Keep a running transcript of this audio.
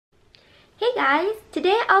Hey guys,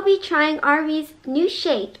 today I'll be trying Arby's new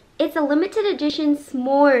shake. It's a limited edition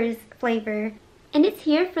s'mores flavor and it's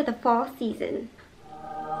here for the fall season.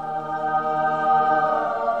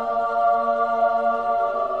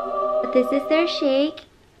 This is their shake.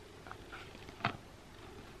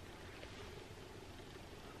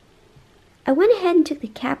 I went ahead and took the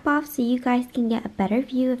cap off so you guys can get a better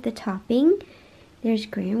view of the topping. There's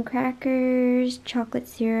graham crackers, chocolate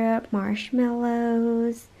syrup,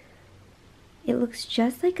 marshmallows. It looks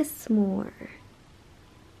just like a s'more.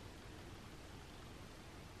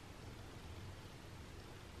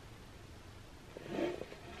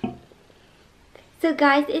 So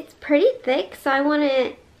guys, it's pretty thick, so I want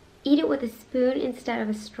to eat it with a spoon instead of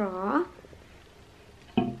a straw.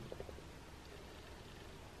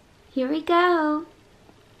 Here we go.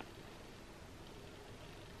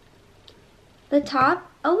 The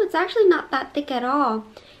top, oh, it's actually not that thick at all.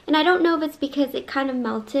 And I don't know if it's because it kind of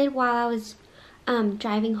melted while I was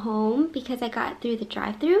driving home because I got through the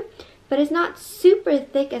drive-thru, but it's not super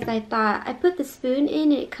thick as I thought. I put the spoon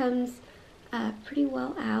in and it comes pretty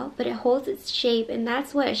well out, but it holds its shape, and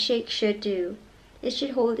that's what a shake should do. It should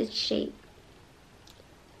hold its shape.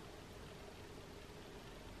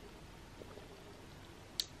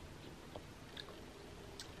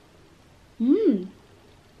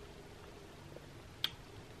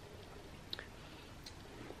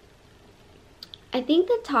 I think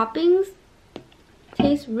the toppings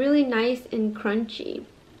taste really nice and crunchy.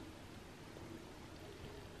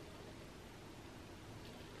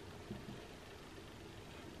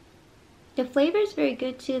 The flavor is very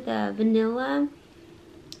good too. The vanilla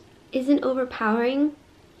isn't overpowering,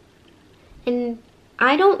 and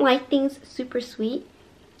I don't like things super sweet,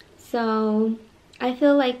 so I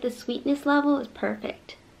feel like the sweetness level is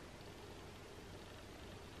perfect.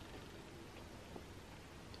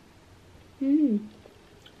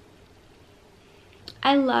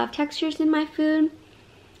 I love textures in my food,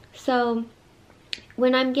 so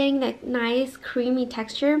when I'm getting that nice creamy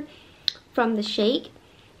texture from the shake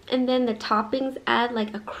and then the toppings add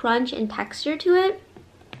like a crunch and texture to it,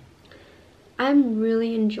 I'm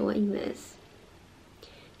really enjoying this.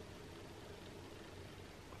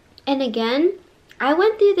 And again, I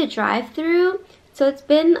went through the drive-thru, so it's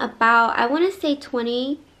been about, I want to say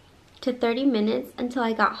 20 to 30 minutes until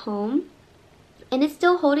I got home. And it's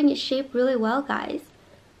still holding its shape really well, guys.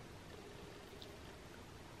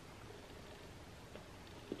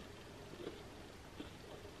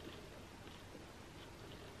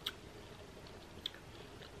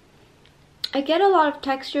 I get a lot of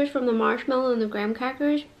textures from the marshmallow and the graham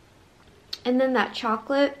crackers, and then that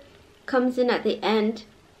chocolate comes in at the end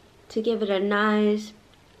to give it a nice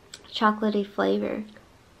chocolatey flavor.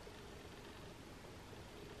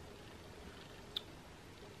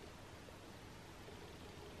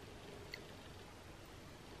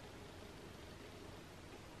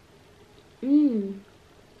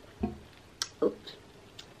 Oops.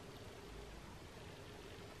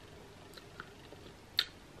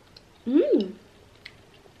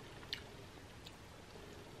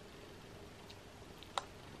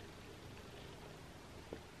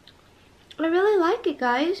 I really like it,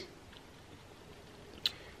 guys.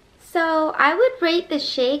 So I would rate the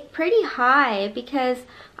shake pretty high because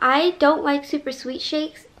I don't like super sweet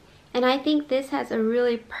shakes, and I think this has a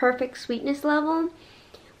really perfect sweetness level.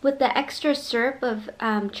 With the extra syrup of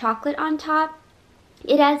chocolate on top,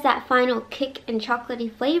 it adds that final kick and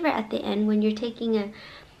chocolatey flavor at the end when you're taking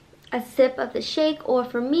a sip of the shake, or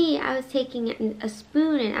for me, I was taking a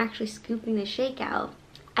spoon and actually scooping the shake out.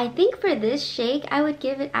 I think for this shake, I would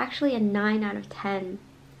give it actually a 9 out of 10.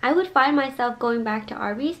 I would find myself going back to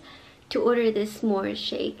Arby's to order this s'mores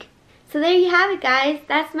shake. So there you have it, guys.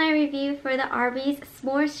 That's my review for the Arby's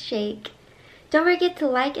s'mores shake. Don't forget to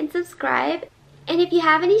like and subscribe. And if you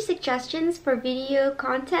have any suggestions for video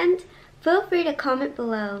content, feel free to comment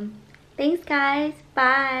below. Thanks, guys.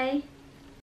 Bye.